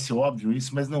 E parece óbvio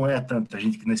isso, mas não é tanto. A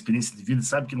gente que na experiência de vida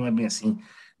sabe que não é bem assim.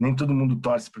 Nem todo mundo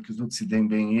torce para que os outros se deem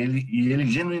bem. E ele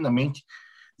genuinamente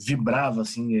vibrava,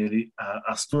 assim.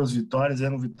 As suas vitórias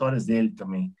eram vitórias dele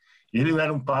também. Ele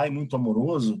era um pai muito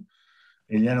amoroso,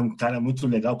 ele era um cara muito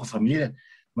legal com a família,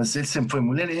 mas ele sempre foi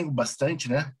mulherengo bastante,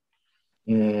 né?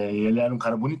 Ele era um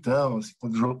cara bonitão, assim,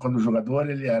 quando jogador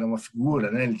ele era uma figura,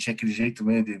 né? Ele tinha aquele jeito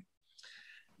meio de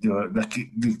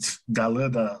galã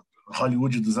da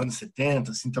Hollywood dos anos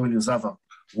 70, assim. Então ele usava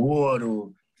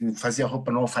ouro, fazia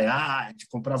roupa no alfaiate,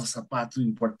 comprava sapato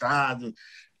importado,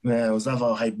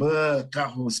 usava Ray-Ban,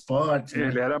 carro esporte.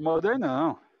 Ele era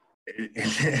modernão.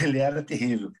 Ele era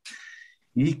terrível.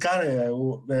 E, cara,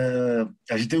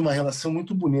 a gente tem uma relação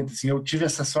muito bonita, assim. Eu tive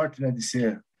essa sorte, né, de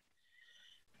ser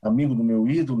amigo do meu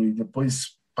ídolo e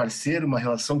depois parceiro, uma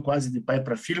relação quase de pai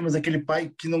para filho, mas aquele pai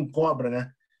que não cobra,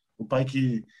 né? O pai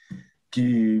que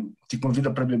te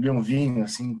convida para beber um vinho,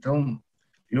 assim. Então,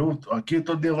 eu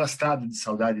estou devastado de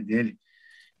saudade dele.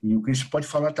 E o Christian pode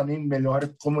falar também melhor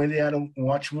como ele era um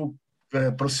ótimo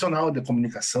profissional da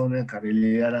comunicação, né, cara?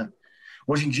 Ele era...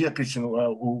 Hoje em dia, Cristiano,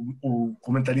 o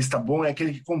comentarista bom é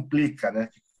aquele que complica, né?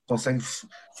 Que consegue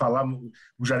falar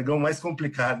o jargão mais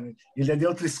complicado, né? Ele é de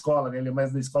outra escola, né? Ele é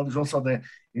mais da escola do João Saldanha.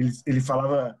 Ele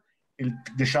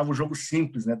deixava o jogo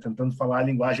simples, né? Tentando falar a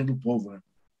linguagem do povo, né?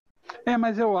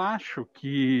 Mas eu acho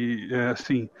que,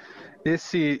 assim,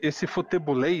 esse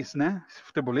futebolês, né?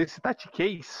 Esse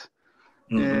tatiquês,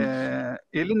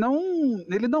 ele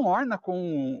não orna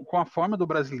com a forma do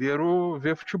brasileiro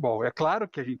ver futebol. É claro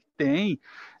que a gente tem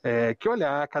que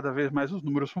olhar cada vez mais, os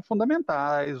números são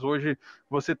fundamentais. Hoje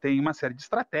você tem uma série de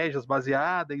estratégias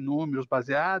baseada em números,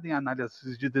 baseada em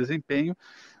análises de desempenho,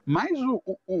 mas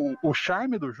o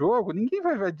charme do jogo, ninguém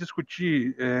vai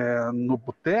discutir no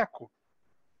boteco.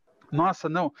 Nossa,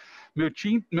 não, meu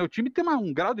time tem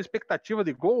um grau de expectativa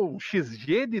de gol, um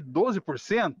XG de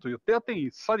 12%, e o teu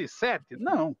tem só de 7%.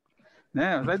 Não,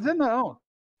 né? Vai dizer não.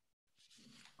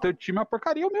 Teu time é uma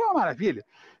porcaria, o meu é uma maravilha.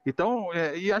 Então,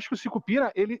 e acho que o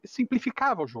Sicupira, ele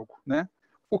simplificava o jogo, né?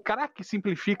 O cara que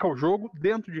simplifica o jogo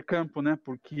dentro de campo, né?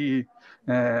 Porque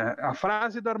a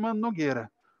frase do Armando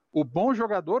Nogueira, o bom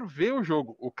jogador vê o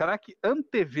jogo, o cara que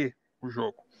antevê o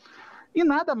jogo. E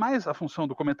nada mais a função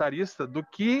do comentarista do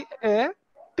que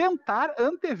tentar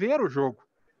antever o jogo,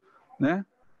 né?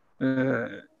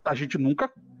 A gente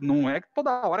não é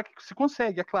toda hora que se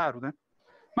consegue, é claro, né?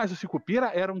 Mas o Sicupira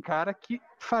era um cara que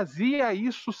fazia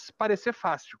isso parecer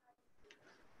fácil.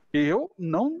 Eu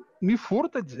não me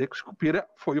furto a dizer que o Sicupira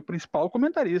foi o principal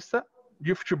comentarista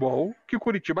de futebol que o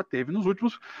Curitiba teve nos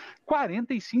últimos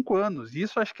 45 anos. E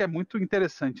isso acho que é muito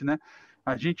interessante, né?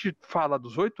 A gente fala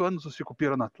dos 8 anos do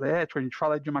Sicupira no Atlético, a gente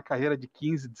fala de uma carreira de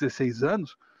 15, 16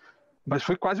 anos, mas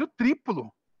foi quase o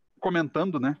triplo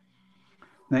comentando, né?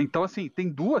 Então, assim, tem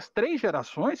 2, 3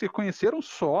 gerações que conheceram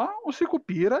só o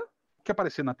Sicupira, que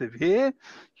aparecia na TV,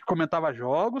 que comentava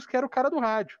jogos, que era o cara do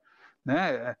rádio,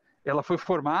 né? Ela foi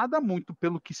formada muito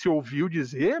pelo que se ouviu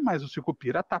dizer, mas o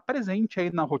Sicupira está presente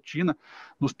aí na rotina,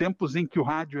 nos tempos em que o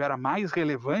rádio era mais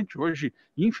relevante. Hoje,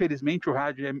 infelizmente, o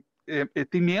rádio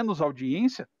tem menos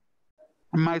audiência,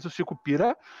 mas o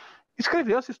Sicupira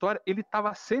escreveu essa história. Ele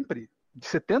estava sempre, de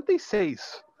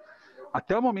 76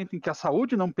 até o momento em que a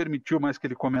saúde não permitiu mais que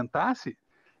ele comentasse,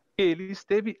 ele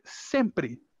esteve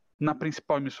sempre na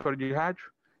principal emissora de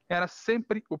rádio, era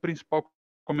sempre o principal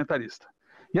comentarista.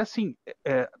 E assim,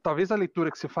 talvez a leitura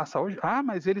que se faça hoje,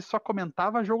 mas ele só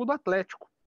comentava jogo do Atlético,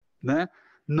 né?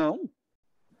 Não,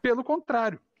 pelo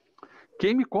contrário.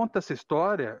 Quem me conta essa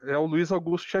história é o Luiz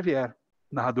Augusto Xavier,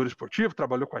 narrador esportivo,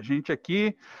 trabalhou com a gente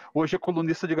aqui, hoje é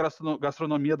colunista de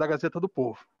gastronomia da Gazeta do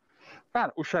Povo.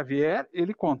 Cara, o Xavier,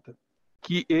 ele conta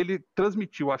que ele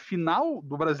transmitiu a final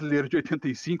do Brasileiro de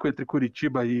 85 entre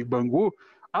Curitiba e Bangu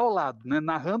ao lado, né,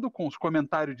 narrando com os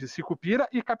comentários de Sicupira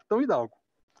e Capitão Hidalgo.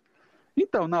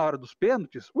 Então, na hora dos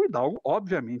pênaltis, o Hidalgo,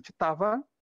 obviamente, estava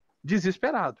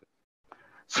desesperado.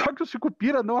 Só que o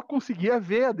Sicupira não conseguia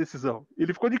ver a decisão.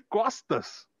 Ele ficou de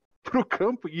costas pro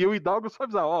campo e o Hidalgo só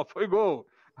avisava, foi gol,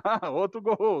 outro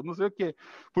gol, não sei o quê.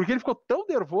 Porque ele ficou tão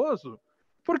nervoso,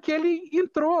 porque ele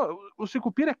entrou. O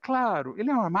Sicupira, é claro, ele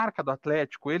é uma marca do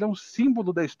Atlético, ele é um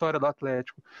símbolo da história do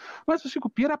Atlético, mas o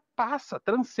Sicupira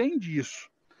transcende isso.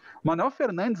 Manuel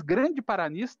Fernandes, grande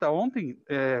paranista, ontem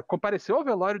compareceu ao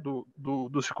velório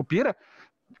do Sicupira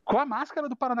com a máscara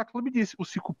do Paraná Clube e disse: o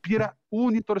Sicupira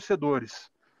une torcedores.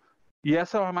 E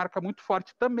essa é uma marca muito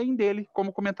forte também dele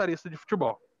como comentarista de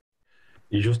futebol.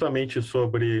 E justamente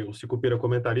sobre o Sicupira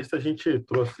comentarista, a gente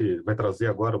vai trazer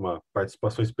agora uma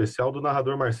participação especial do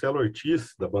narrador Marcelo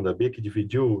Ortiz, da Banda B, que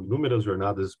dividiu inúmeras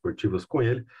jornadas esportivas com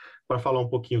ele, para falar um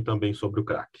pouquinho também sobre o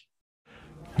craque.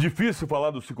 Difícil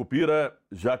falar do Sicupira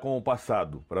já com o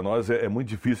passado. Para nós é muito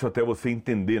difícil até você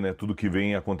entender, né, tudo que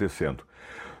vem acontecendo.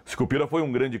 Sicupira foi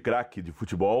um grande craque de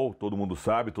futebol, todo mundo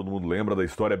sabe, todo mundo lembra da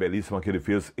história belíssima que ele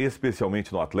fez,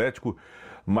 especialmente no Atlético,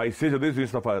 mas seja desde o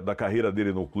início da carreira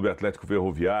dele no Clube Atlético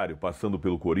Ferroviário, passando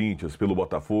pelo Corinthians, pelo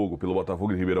Botafogo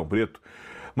de Ribeirão Preto,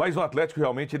 mas no Atlético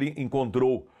realmente ele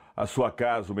encontrou a sua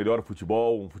casa, o melhor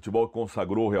futebol, um futebol que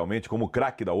consagrou realmente como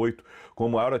craque da 8, como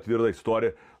o maior artilheiro da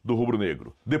história do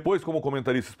rubro-negro. Depois, como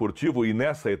comentarista esportivo, e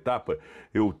nessa etapa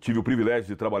eu tive o privilégio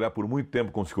de trabalhar por muito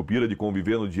tempo com o Sicupira, de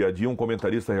conviver no dia a dia, um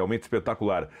comentarista realmente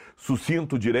espetacular,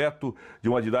 sucinto, direto, de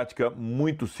uma didática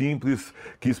muito simples,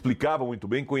 que explicava muito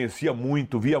bem, conhecia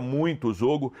muito, via muito o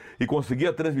jogo e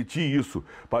conseguia transmitir isso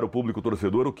para o público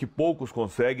torcedor, o que poucos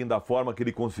conseguem da forma que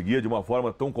ele conseguia, de uma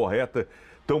forma tão correta,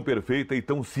 tão perfeita e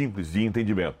tão simples de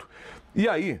entendimento. E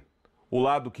aí, o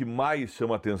lado que mais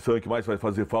chama atenção e que mais vai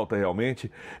fazer falta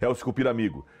realmente é o Sicupira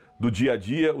amigo. Do dia a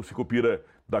dia, o Sicupira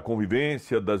da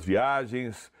convivência, das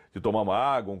viagens, de tomar uma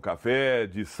água, um café,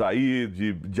 de sair,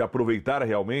 de aproveitar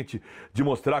realmente, de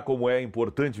mostrar como é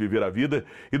importante viver a vida,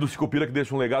 e do Sicupira que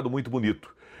deixa um legado muito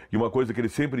bonito. E uma coisa que ele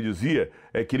sempre dizia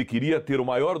é que ele queria ter o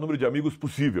maior número de amigos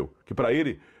possível, que para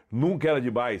ele nunca era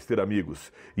demais ter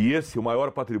amigos. E esse é o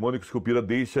maior patrimônio que o Sicupira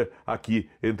deixa aqui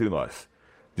entre nós.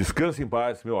 Descanse em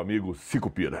paz, meu amigo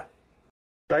Sicupira.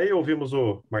 Daí ouvimos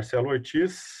o Marcelo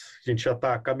Ortiz, a gente já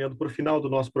está caminhando para o final do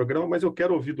nosso programa, mas eu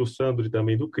quero ouvir do Sandro e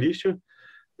também do Christian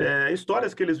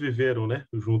histórias que eles viveram, né,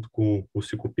 junto com o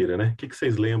Sicupira, né? O que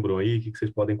vocês lembram aí, o que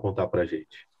vocês podem contar para a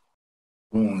gente?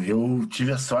 Bom, eu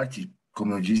tive a sorte,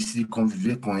 como eu disse, de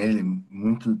conviver com ele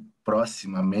muito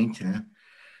proximamente, né,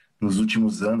 nos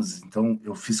últimos anos. Então,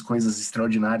 eu fiz coisas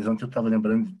extraordinárias. Ontem eu estava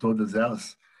lembrando de todas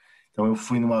elas. Então, eu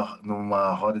fui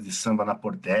numa roda de samba na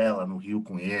Portela, no Rio,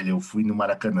 com ele. Eu fui no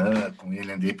Maracanã com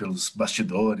ele, andei pelos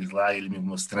bastidores lá, ele me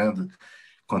mostrando,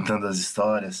 contando as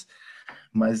histórias.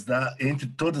 Mas entre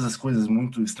todas as coisas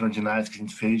muito extraordinárias que a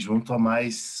gente fez junto, a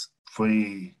mais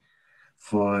foi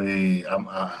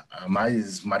a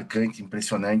mais marcante,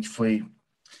 impressionante, foi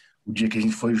o dia que a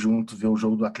gente foi junto ver o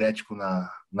jogo do Atlético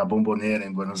na Bombonera,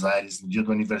 em Buenos Aires, no dia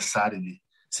do aniversário de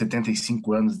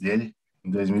 75 anos dele,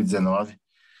 em 2019.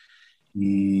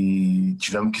 E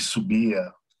tivemos que subir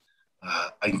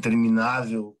a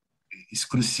interminável,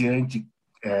 excruciante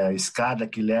escada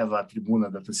que leva à tribuna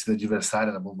da torcida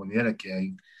adversária na Bombonera, que é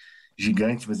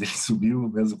gigante, mas ele subiu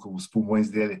mesmo com os pulmões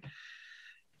dele,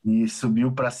 e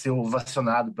subiu para ser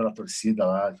ovacionado pela torcida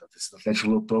lá. A torcida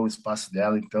Atlético lotou o espaço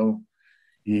dela, então,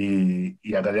 e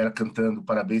a galera cantando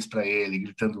parabéns para ele,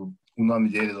 gritando o nome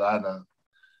dele lá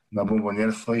na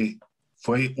Bombonera.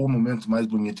 Foi o momento mais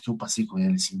bonito que eu passei com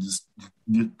ele, assim,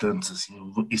 de tantos,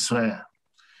 assim. Isso é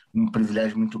um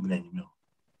privilégio muito grande, meu.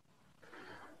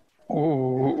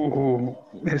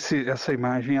 Essa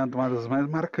imagem é uma das mais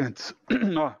marcantes.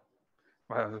 Ó,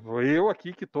 vou eu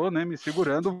aqui que tô, né, me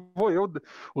segurando,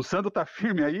 o Sandro tá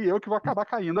firme aí, eu que vou acabar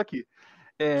caindo aqui.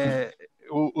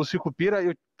 O Sicupira,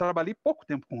 eu trabalhei pouco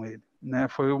tempo com ele, né?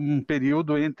 Foi um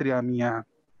período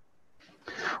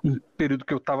um período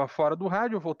que eu estava fora do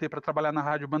rádio, eu voltei para trabalhar na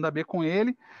Rádio Banda B com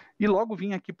ele, e logo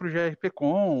vim aqui para o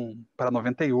GRP.com, para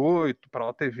 98, para a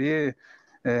OTV,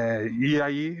 e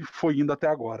aí foi indo até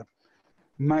agora.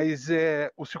 Mas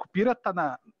o Sicupira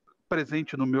está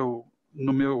presente no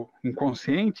meu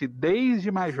inconsciente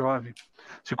desde mais jovem.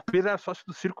 O Sicupira era sócio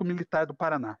do Circo Militar do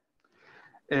Paraná.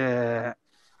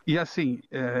 E assim,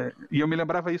 e eu me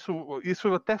lembrava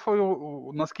isso até foi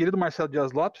o nosso querido Marcelo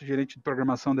Dias Lopes, gerente de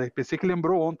programação da RPC, que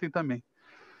lembrou ontem também.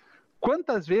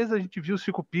 Quantas vezes a gente viu o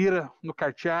Sicupira no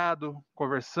carteado,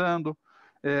 conversando,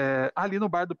 ali no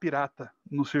Bar do Pirata,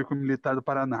 no Circo Militar do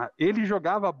Paraná. Ele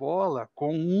jogava bola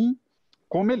com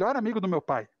o melhor amigo do meu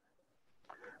pai,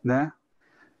 né?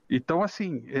 Então,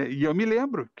 assim, e eu me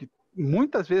lembro que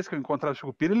muitas vezes que eu encontrava o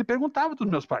Sucupira, ele perguntava dos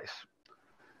meus pais.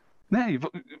 Né?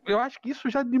 Eu acho que isso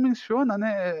já dimensiona,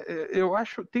 né? Eu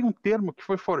acho, tem um termo que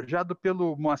foi forjado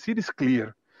pelo Moacir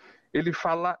Scliar. Ele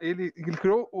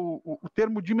criou o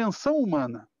termo dimensão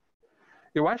humana.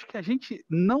 Eu acho que a gente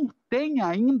não tem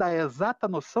ainda a exata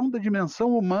noção da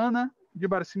dimensão humana de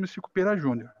Barcímio Sicupira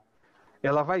Júnior.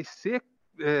 Ela vai ser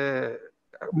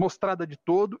mostrada de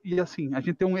todo, e assim, a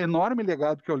gente tem um enorme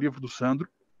legado que é o livro do Sandro,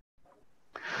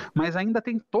 mas ainda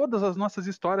tem todas as nossas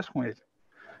histórias com ele.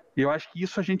 E eu acho que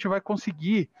isso a gente vai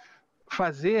conseguir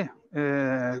fazer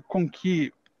com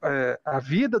que a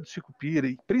vida do Sicupira,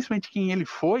 e principalmente quem ele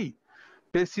foi,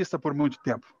 persista por muito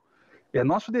tempo. É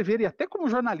nosso dever, e até como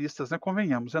jornalistas, né,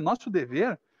 convenhamos, é nosso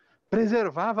dever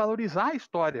preservar, valorizar a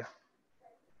história.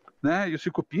 Né? E o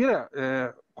Sicupira,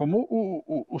 como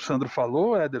o Sandro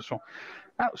falou, Ederson,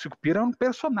 o Sicupira era um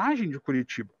personagem de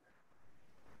Curitiba.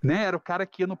 Né? Era o cara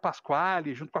que ia no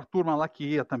Pasquale, junto com a turma lá que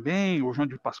ia também, o João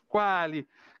de Pasquale,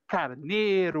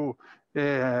 Carneiro,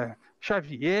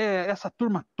 Xavier, essa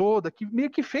turma toda, que meio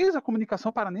que fez a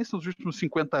comunicação paranense nos últimos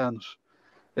 50 anos.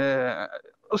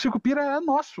 O Sicupira era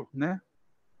nosso, né?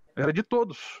 Era de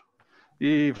todos.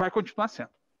 E vai continuar sendo.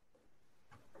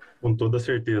 Com toda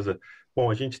certeza. Bom,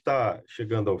 a gente está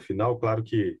chegando ao final. Claro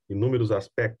que inúmeros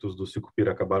aspectos do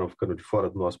Sicupira acabaram ficando de fora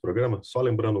do nosso programa. Só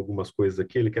lembrando algumas coisas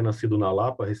aqui. Ele que é nascido na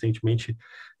Lapa, recentemente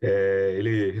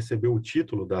ele recebeu o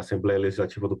título da Assembleia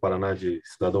Legislativa do Paraná de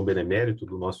cidadão benemérito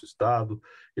do nosso estado.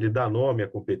 Ele dá nome à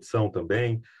competição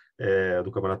também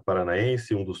do Campeonato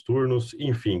Paranaense, um dos turnos.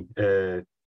 Enfim,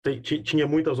 tinha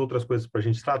muitas outras coisas para a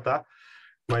gente tratar,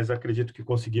 mas acredito que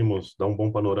conseguimos dar um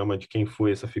bom panorama de quem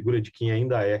foi essa figura e de quem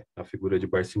ainda é a figura de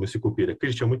Barcímio Sicupira.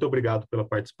 Cristian, muito obrigado pela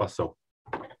participação.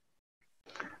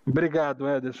 Obrigado,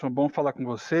 Ederson. Bom falar com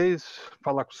vocês.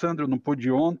 Falar com o Sandro, não pude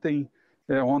ontem.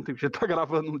 Ontem, já está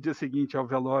gravando no dia seguinte ao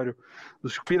velório do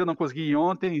Sicupira, não consegui ir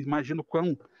ontem. Imagino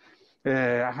quão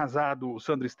arrasado o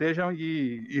Sandro esteja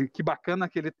e que bacana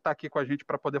que ele está aqui com a gente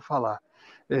para poder falar.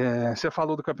 Você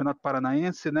falou do Campeonato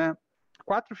Paranaense, né?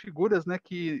 4 figuras, né,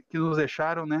 que nos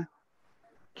deixaram, né?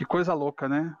 Que coisa louca,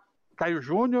 né? Caio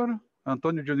Júnior,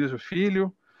 Antônio Dionísio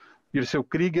Filho, Dirceu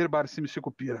Krieger, Barcímio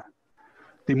Sicupira.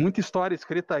 Tem muita história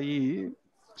escrita aí.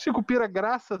 Sicupira,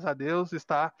 graças a Deus,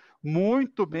 está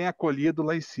muito bem acolhido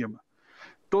lá em cima.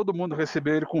 Todo mundo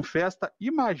recebeu ele com festa.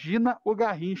 Imagina o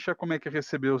Garrincha como é que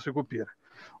recebeu o Sicupira.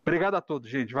 Obrigado a todos,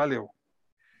 gente. Valeu.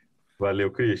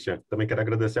 Valeu, Cristian. Também quero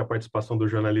agradecer a participação do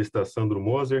jornalista Sandro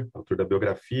Moser, autor da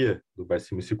biografia do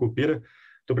Barcímio Sicupira.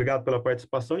 Muito obrigado pela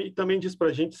participação. E também diz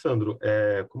pra gente, Sandro,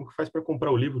 como que faz para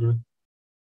comprar o livro, né?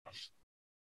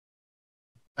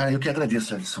 Eu que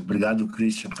agradeço, Alisson. Obrigado,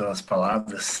 Cristian, pelas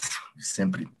palavras,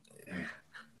 sempre.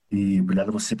 E obrigado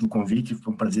a você pelo convite.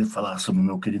 Foi um prazer falar sobre o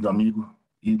meu querido amigo,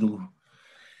 ídolo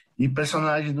e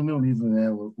personagem do meu livro, né?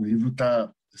 O livro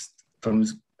está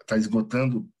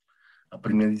esgotando a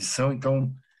primeira edição,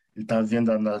 então ele está à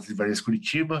venda nas livrarias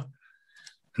Curitiba,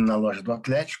 na loja do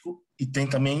Atlético, e tem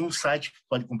também um site que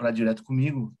pode comprar direto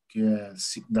comigo, que é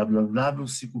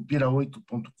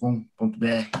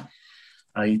www.sicupira8.com.br.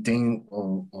 Aí tem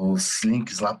os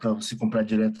links lá para você comprar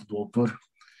direto do autor.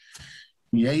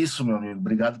 E é isso, meu amigo.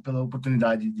 Obrigado pela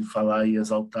oportunidade de falar e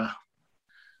exaltar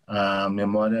a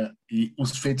memória e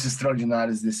os feitos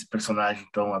extraordinários desse personagem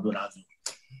tão adorável.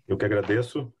 Eu que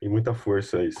agradeço e muita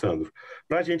força aí, Sandro.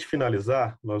 Para a gente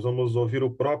finalizar, nós vamos ouvir o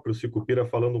próprio Sicupira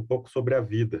falando um pouco sobre a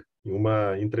vida, em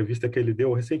uma entrevista que ele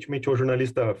deu recentemente ao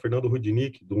jornalista Fernando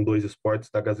Rudnick, do 12 Esportes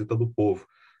da Gazeta do Povo.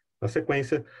 Na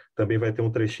sequência, também vai ter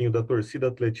um trechinho da torcida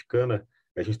atleticana,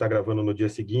 a gente está gravando no dia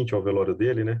seguinte ao velório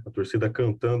dele, né? A torcida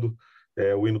cantando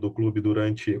o hino do clube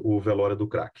durante o velório do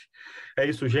craque. É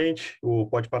isso, gente. O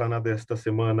Pode Paraná desta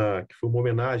semana, que foi uma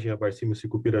homenagem a Barcímio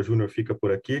Sicupira Júnior, fica por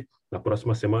aqui. Na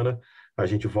próxima semana, a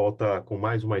gente volta com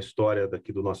mais uma história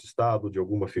daqui do nosso estado, de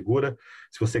alguma figura.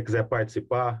 Se você quiser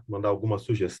participar, mandar alguma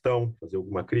sugestão, fazer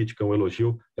alguma crítica, um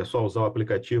elogio, é só usar o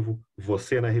aplicativo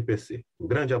Você na RPC. Um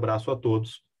grande abraço a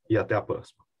todos e até a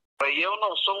próxima. Eu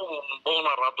não sou um bom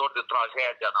narrador de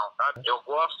tragédia, não, sabe? Eu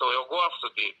gosto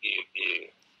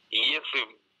e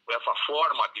essa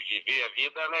forma de viver a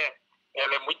vida,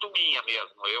 ela é muito minha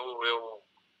mesmo.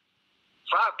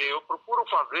 Eu procuro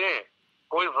fazer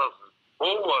coisas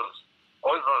boas,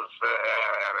 coisas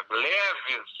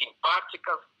leves,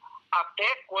 simpáticas,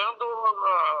 até quando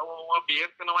o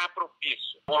ambiente não é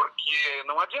propício. Porque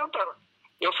não adianta.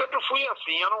 Eu sempre fui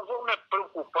assim, eu não vou me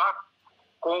preocupar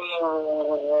com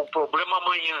o problema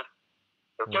amanhã.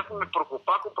 Eu tenho que me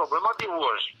preocupar com o problema de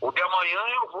hoje. O de amanhã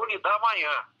eu vou lidar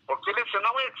amanhã. Porque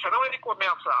senão ele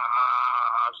começa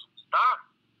a ajustar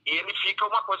e ele fica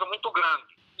uma coisa muito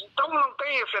grande. Então não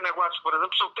tem esse negócio, por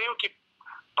exemplo, se eu tenho que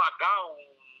pagar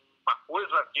uma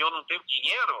coisa que eu não tenho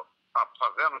dinheiro para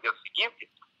fazer no dia seguinte,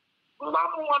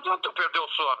 não adianta eu perder o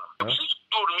sono. Eu preciso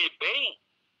dormir bem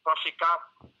para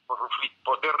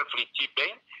poder refletir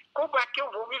bem como é que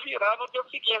eu vou me virar no dia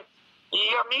seguinte.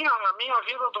 E a minha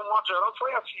vida, do modo geral,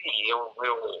 foi assim.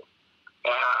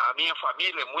 A minha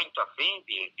família é muito assim,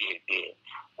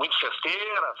 muito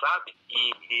festeira, sabe?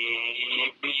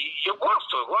 E eu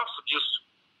gosto disso.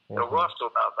 Eu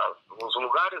gosto dos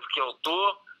lugares que eu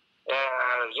tô,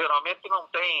 geralmente não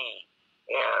tem,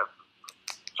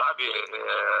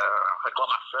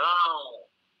 reclamação.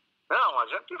 Não, a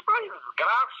gente faz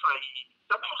graça e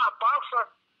também já passa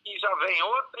e já vem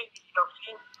outra, e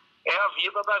assim é a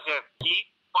vida da gente. E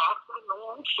passa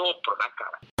num sopro, né,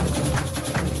 cara?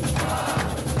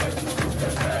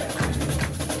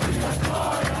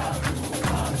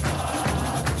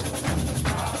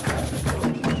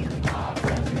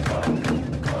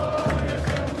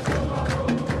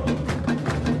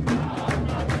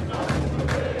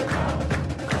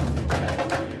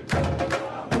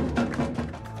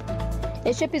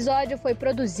 Este episódio foi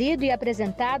produzido e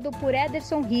apresentado por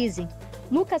Ederson Rising.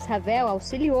 Lucas Ravel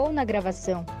auxiliou na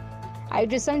gravação. A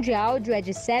edição de áudio é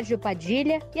de Sérgio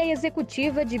Padilha e a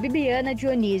executiva de Bibiana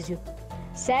Dionísio.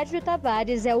 Sérgio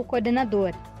Tavares é o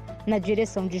coordenador. Na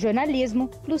direção de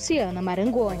jornalismo, Luciana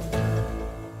Marangoni.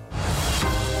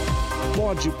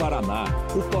 Pod Paraná,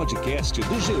 o podcast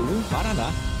do G1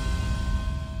 Paraná.